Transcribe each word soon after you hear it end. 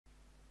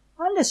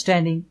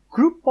Understanding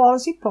Group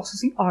Policy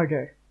Processing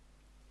Order.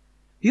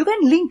 You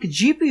can link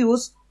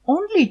GPOs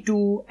only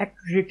to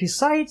activity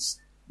sites,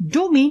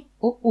 domain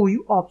or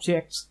OU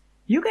objects.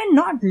 You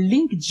cannot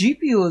link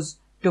GPOs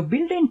to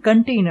built-in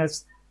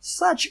containers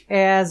such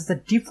as the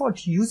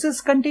default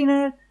users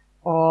container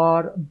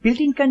or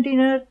built-in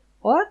container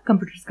or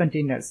computer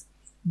containers.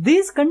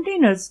 These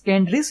containers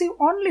can receive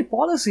only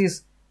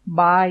policies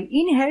by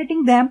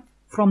inheriting them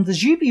from the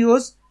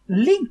GPOs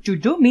linked to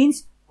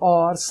domains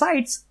or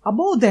sites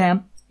above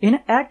them in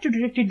an Active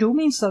Directory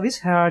domain service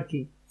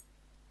hierarchy.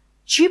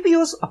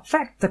 GPOs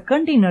affect the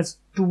containers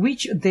to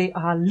which they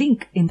are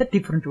linked in the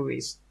different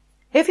ways.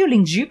 If you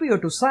link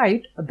GPO to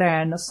site,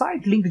 then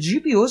site-linked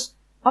GPOs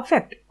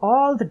affect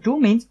all the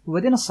domains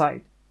within a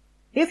site.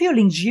 If you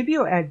link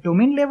GPO at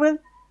domain level,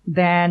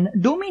 then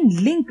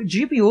domain-linked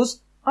GPOs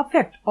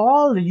affect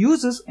all the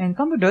users and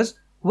computers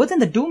within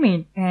the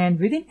domain and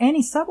within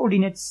any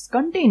subordinate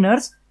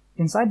containers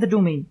inside the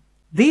domain.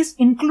 This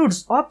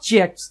includes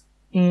objects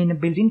in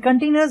built-in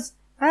containers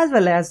as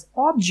well as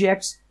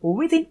objects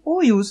within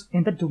OUs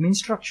in the domain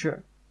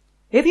structure.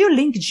 If you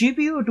link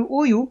GPO to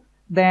OU,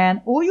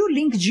 then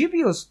OU-linked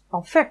GPOs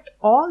affect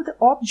all the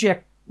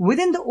objects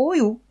within the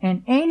OU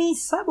and any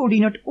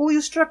subordinate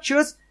OU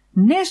structures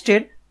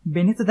nested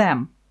beneath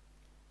them.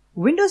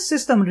 Windows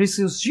system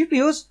receives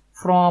GPOs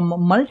from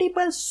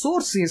multiple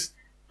sources,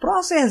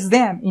 process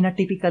them in a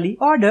typically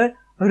order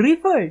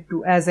referred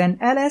to as an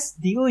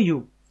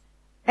LSDOU.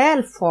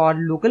 L for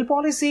local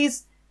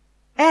policies,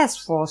 S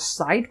for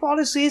site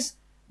policies,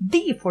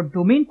 D for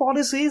domain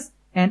policies,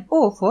 and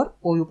O for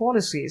OU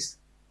policies.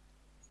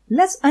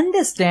 Let's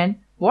understand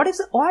what is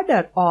the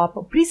order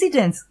of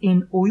precedence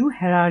in OU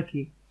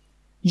hierarchy.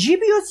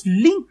 GPOs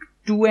linked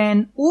to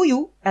an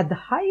OU at the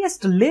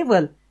highest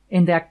level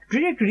in the Active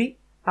Directory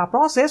are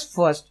processed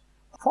first,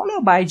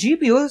 followed by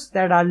GPOs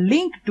that are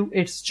linked to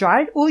its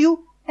child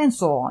OU and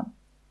so on.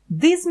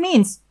 This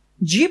means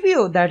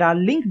GPOs that are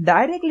linked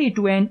directly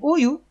to an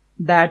OU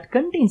that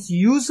contains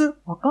user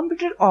or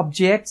computer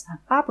objects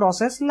are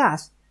processed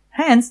last,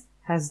 hence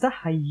has the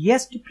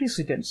highest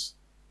precedence.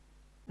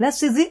 Let's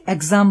see the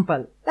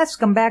example. Let's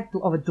come back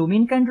to our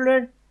domain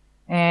controller,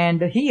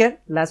 and here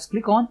let's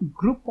click on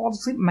Group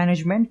Policy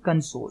Management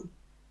Console.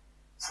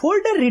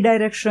 Folder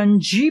redirection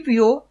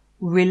GPO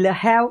will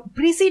have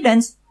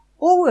precedence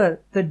over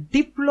the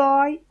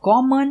Deploy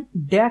Common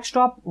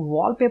Desktop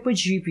Wallpaper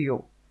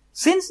GPO,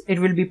 since it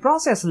will be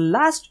processed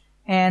last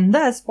and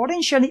thus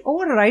potentially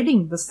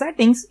overriding the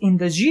settings in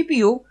the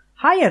GPO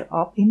higher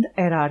up in the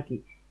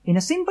hierarchy. In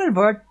a simple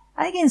word,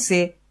 I can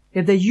say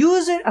if the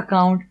user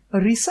account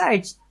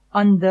resides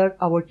under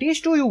our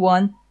test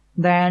OU1,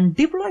 then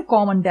Deploy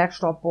Common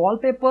Desktop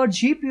Wallpaper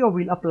GPO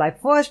will apply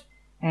first,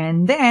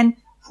 and then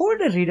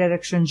Folder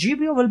Redirection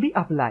GPO will be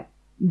applied.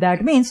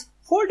 That means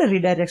Folder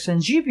Redirection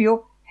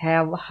GPO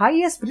have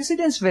highest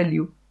precedence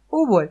value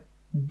over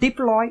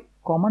Deploy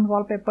Common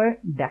Wallpaper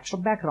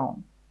Desktop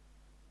Background.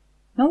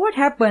 Now what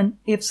happens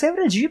if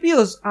several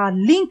GPOs are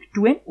linked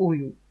to an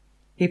OU?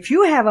 If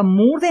you have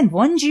more than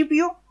one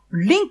GPO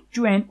linked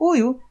to an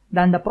OU,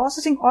 then the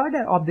processing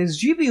order of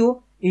this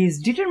GPO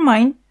is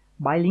determined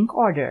by link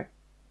order.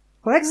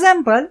 For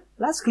example,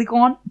 let's click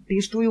on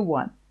test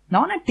OU1.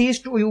 Now on a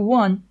test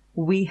OU1,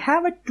 we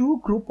have a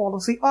two group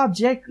policy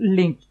object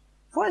linked.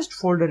 First,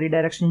 folder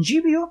redirection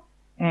GPO,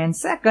 and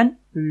second,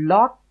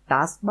 log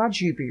taskbar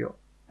GPO.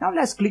 Now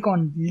let's click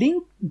on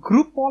link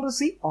group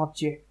policy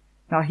object.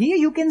 Now here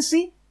you can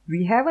see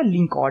we have a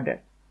link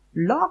order.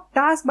 Log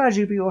taskbar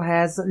GPO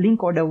has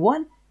link order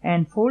 1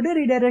 and folder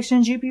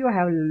redirection GPO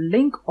have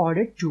link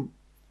order 2.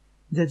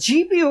 The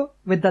GPO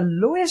with the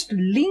lowest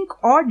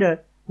link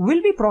order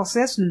will be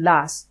processed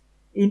last.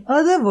 In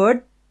other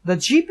words, the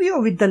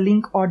GPO with the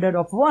link order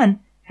of 1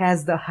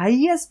 has the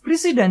highest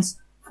precedence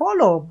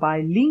followed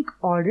by link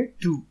order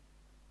 2.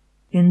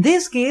 In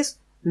this case,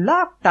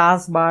 log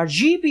taskbar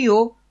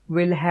GPO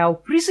will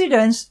have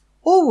precedence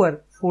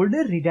over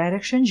folder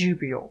redirection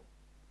GPO.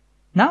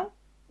 Now,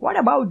 what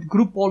about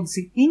group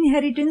policy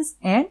inheritance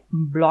and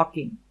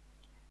blocking?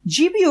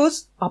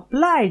 GPOs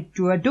applied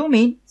to a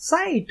domain,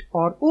 site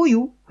or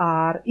OU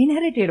are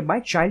inherited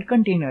by child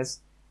containers.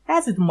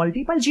 As with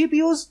multiple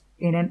GPOs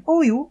in an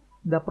OU,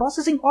 the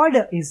processing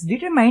order is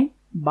determined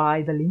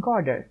by the link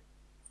order.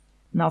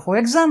 Now for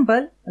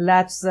example,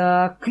 let's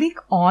click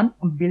on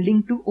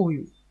building to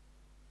OU.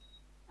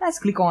 Let's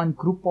click on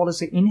group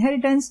policy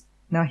inheritance.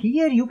 Now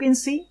here you can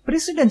see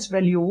precedence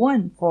value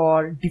 1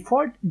 for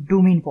default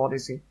domain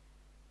policy.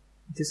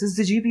 This is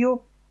the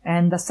GPO,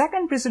 and the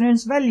second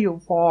precedence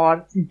value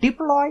for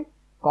deploy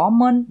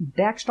common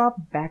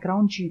desktop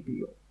background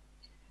GPO.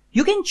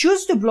 You can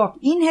choose to block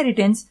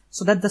inheritance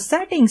so that the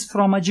settings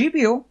from a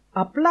GPO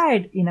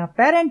applied in a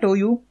parent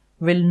OU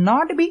will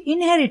not be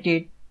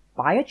inherited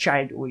by a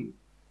child OU.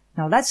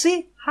 Now let's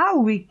see how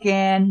we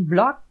can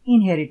block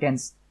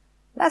inheritance.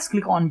 Let's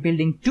click on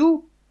building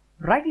 2,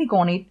 right click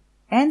on it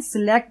and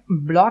select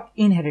block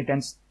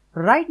inheritance.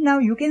 Right now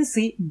you can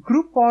see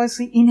group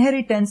policy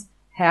inheritance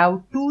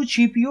have two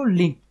GPO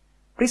linked.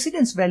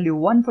 Precedence value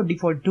 1 for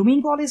default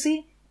domain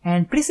policy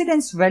and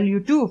precedence value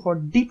 2 for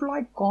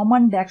deployed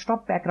common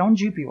desktop background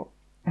GPO.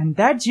 And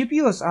that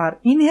GPOs are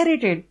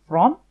inherited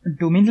from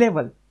domain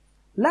level.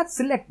 Let's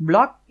select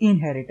block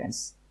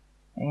inheritance.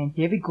 And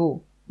here we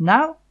go.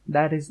 Now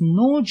there is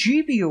no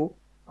GPO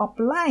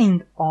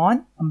applying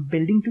on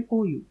building to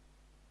OU.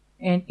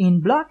 And in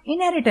block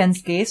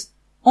inheritance case,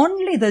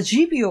 only the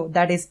GPO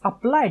that is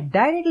applied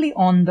directly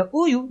on the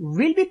OU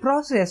will be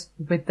processed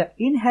with the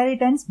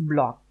inheritance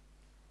block.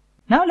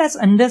 Now let's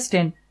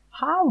understand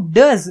how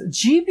does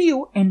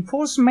GPO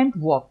enforcement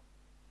work.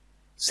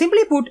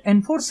 Simply put,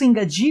 enforcing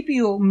a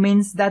GPO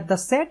means that the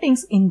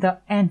settings in the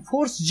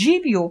enforced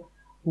GPO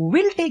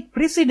will take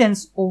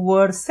precedence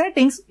over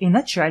settings in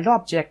a child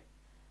object.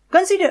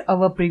 Consider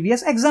our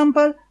previous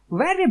example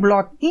where we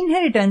block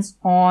inheritance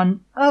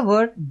on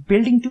our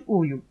building to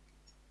OU.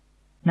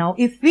 Now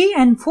if we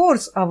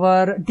enforce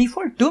our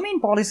default domain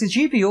policy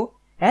GPO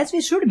as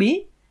we should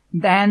be,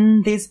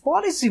 then this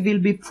policy will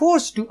be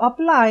forced to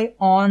apply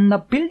on the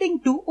building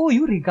to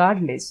OU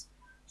regardless.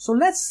 So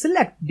let's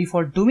select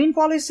default domain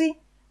policy,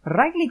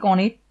 right click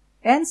on it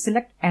and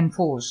select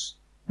enforce.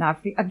 Now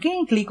if we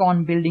again click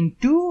on building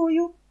to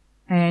OU,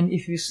 and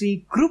if you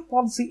see group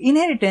policy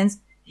inheritance,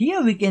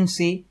 here we can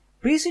see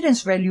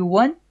precedence value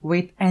 1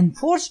 with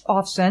enforced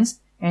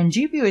options and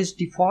GPO is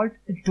default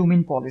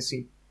domain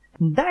policy.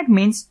 That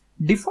means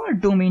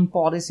default domain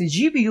policy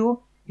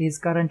GPO is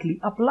currently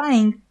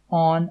applying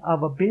on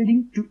our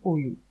building to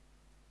OU.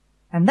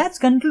 And that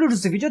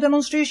concludes the video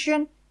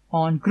demonstration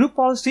on group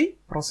policy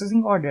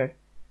processing order.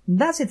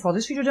 That's it for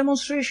this video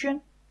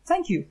demonstration.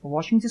 Thank you for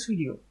watching this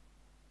video.